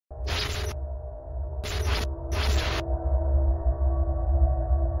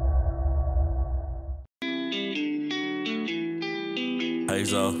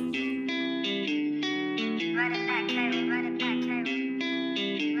Hazo.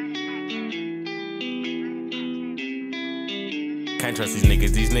 Can't trust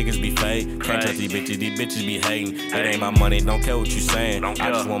these niggas be fake. Can't trust these bitches be hating. It ain't my money, don't care what you saying. I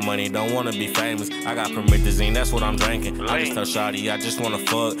just want money, don't wanna be famous. I got promethazine, that's what I'm drinking. I just tell shawty, I just wanna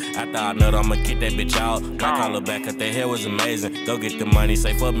fuck. After I nut, I'ma kick that bitch out. Might call her back, cause that hair was amazing. Go get the money,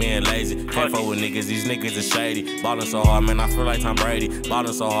 say fuck me and lazy. Can't fuck with niggas, these niggas is shady. Ballin' so hard, man, I feel like Tom Brady.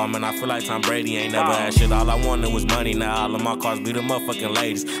 Ballin' so hard, man, I feel like Tom Brady. Ain't never had shit, all I wanted was money. Now all of my cars be the motherfucking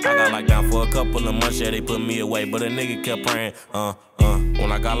ladies. I got locked down for a couple of months, yeah, they put me away. But a nigga kept praying,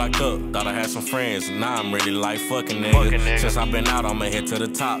 When I got locked up, thought I had some friends. Now I'm really like fucking nigga. Since I been out, I'ma head to the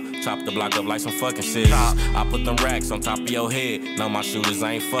top. Chop the block up like some fucking scissors. I put them racks on top of your head. No, my shooters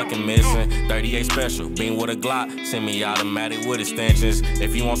ain't fucking missing. 38 special, beam with a Glock. Send me automatic with extensions.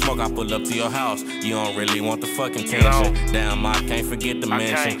 If you want smoke, I pull up to your house. You don't really want the fucking tension. Damn, I can't forget to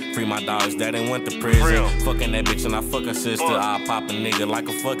mention. Free my dogs that ain't went to prison. Fucking that bitch and I fuck her sister. I pop a nigga like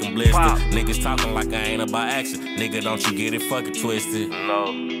a fucking blister. Niggas talking like I ain't about action. Nigga, don't you get it fucking twisted.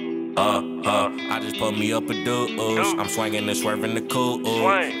 I just put me up a deuce. I'm swinging and swerving the cool.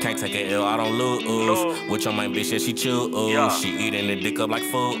 Can't take an L, I don't lose. With your main bitch, yeah, she chew. She eating the dick up like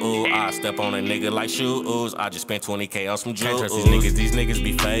food. I step on a nigga like shoes. I just spent 20K on some jewels. Can't trust these niggas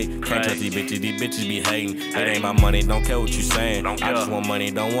be fake. Can't trust these bitches be hating. It ain't my money, don't care what you saying. I just want money,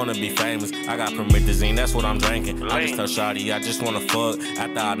 don't wanna be famous. I got promethazine, that's what I'm drinking. I just tell shawty, I just wanna fuck.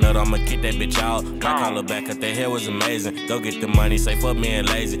 After I nut, I'ma kick that bitch out. Might call her back, cause that hair was amazing. Go get the money, say fuck me and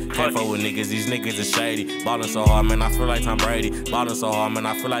lazy. Can't fuck with niggas, these niggas is shady. Ballin' so hard, man, I feel like Tom Brady. Ballin' so hard, man,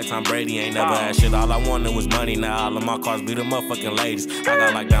 I feel like Tom Brady. Ain't never had shit, all I wanted was money. Now all of my cars be the motherfucking ladies. I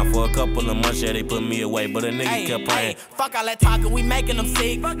got locked down for a couple of months, yeah, they put me away. But a nigga kept praying. Fuck all that talking, we making them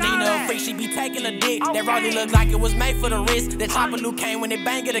sick. Nina a freak, she be taking a dick. That rollie look like it was made for the wrist. That chopper Luke came when they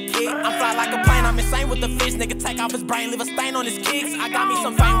bang it a kick. I'm fly like a plane, I'm insane with the fish. Nigga take off his brain, leave a stain on his kicks. I got me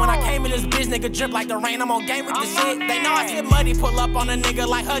some fame when I came in this bitch. Nigga drip like the rain, I'm on game with the shit. They know I sit muddy, pull up on a nigga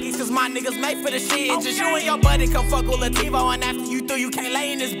like Huggies, cause my niggas made for the shit. And just you and your buddy come fuck with Lativo. And after you through, you can't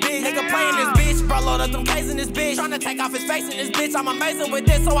lay in this bitch. Nigga play in this bitch, bro, load up them K's in this bitch. Tryna take off his face in this bitch. I'm amazing with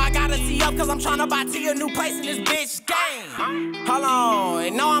this, so I gotta tee up, cause I'm tryna buy T a new place in this bitch. Gang. Hold on,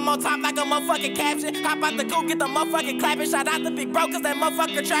 and know I'm on top like a motherfucking caption. Hop out the coupe, get the motherfucking clapping. Shout out the big bro, cause that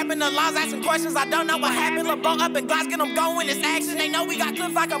motherfucker trapping. The laws asking questions, I don't know what happened. Lil' bro up in glass, get them going, it's action. They know we got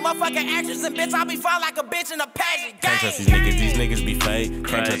clips like a motherfucking actress. And bitch, I be fly like a bitch in a pageant. Can't trust these niggas be fake.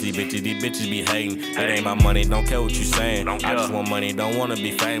 Can't trust these bitches be hating. It ain't my money, don't care what you saying. I just want money, don't wanna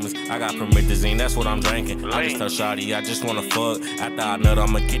be famous. I got promethazine, that's what I'm drinking. I just tell shawty, I just wanna fuck. After I nut,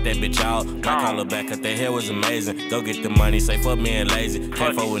 I'ma kick that bitch out. Might call her back, cause that hair was amazing. Go get the money, say fuck me and lazy.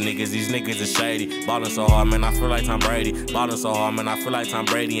 Can't fuck with niggas, these niggas is shady. Ballin' so hard, man, I feel like Tom Brady. Ballin' so hard, man, I feel like Tom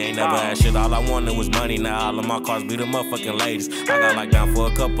Brady. Ain't never had shit, all I wanted was money. Now all of my cars be the motherfucking ladies. I got locked down for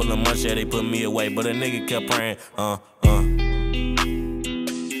a couple of months, yeah, they put me away. But a nigga kept praying,